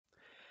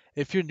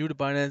If you're new to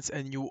Binance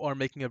and you are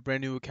making a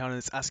brand new account and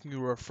it's asking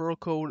you a referral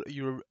code,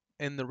 you're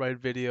in the right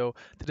video.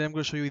 Today I'm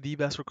going to show you the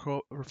best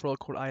referral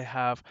code I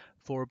have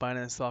for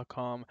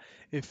Binance.com.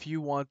 If you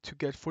want to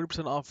get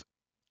 40% off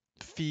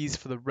fees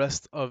for the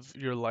rest of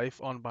your life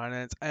on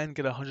Binance and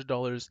get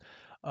 $100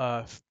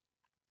 uh,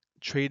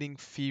 trading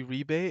fee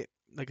rebate,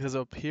 like it says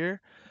up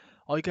here,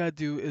 all you gotta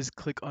do is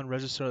click on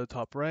register at the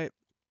top right.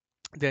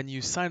 Then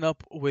you sign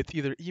up with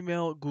either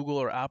email, Google,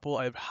 or Apple.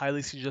 I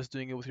highly suggest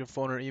doing it with your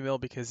phone or email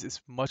because it's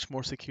much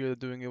more secure than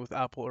doing it with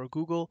Apple or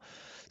Google.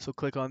 So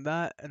click on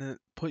that and then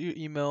put your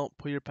email,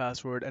 put your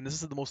password, and this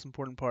is the most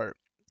important part.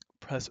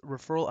 Press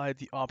referral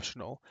ID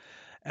optional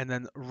and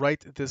then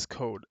write this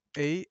code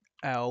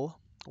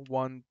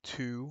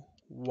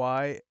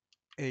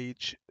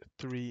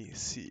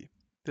AL12YH3C.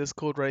 This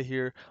code right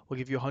here will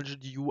give you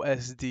 100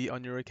 USD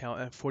on your account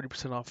and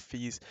 40% off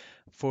fees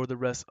for the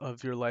rest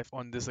of your life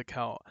on this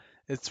account.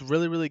 It's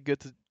really, really good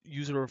to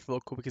use a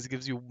referral code because it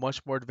gives you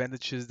much more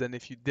advantages than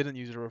if you didn't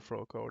use a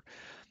referral code.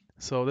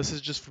 So this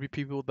is just for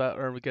people that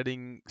are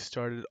getting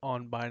started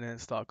on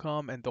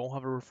Binance.com and don't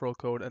have a referral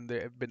code and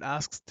they've been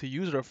asked to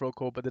use a referral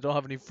code, but they don't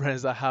have any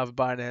friends that have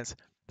Binance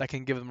that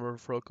can give them a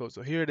referral code.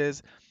 So here it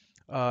is,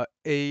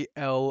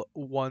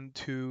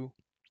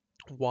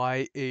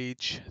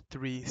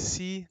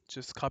 AL12YH3C.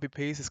 Just copy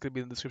paste. It's going to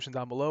be in the description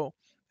down below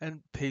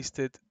and paste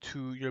it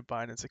to your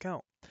Binance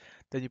account.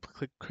 Then you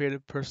click create a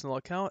personal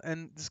account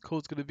and this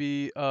code is going to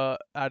be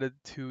added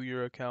to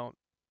your account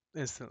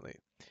instantly.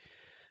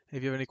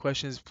 If you have any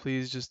questions,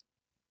 please just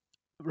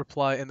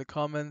reply in the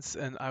comments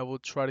and I will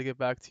try to get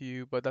back to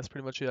you. But that's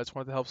pretty much it. I just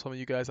wanted to help some of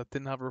you guys that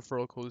didn't have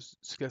referral codes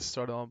to get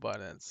started on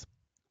Binance.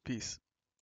 Peace.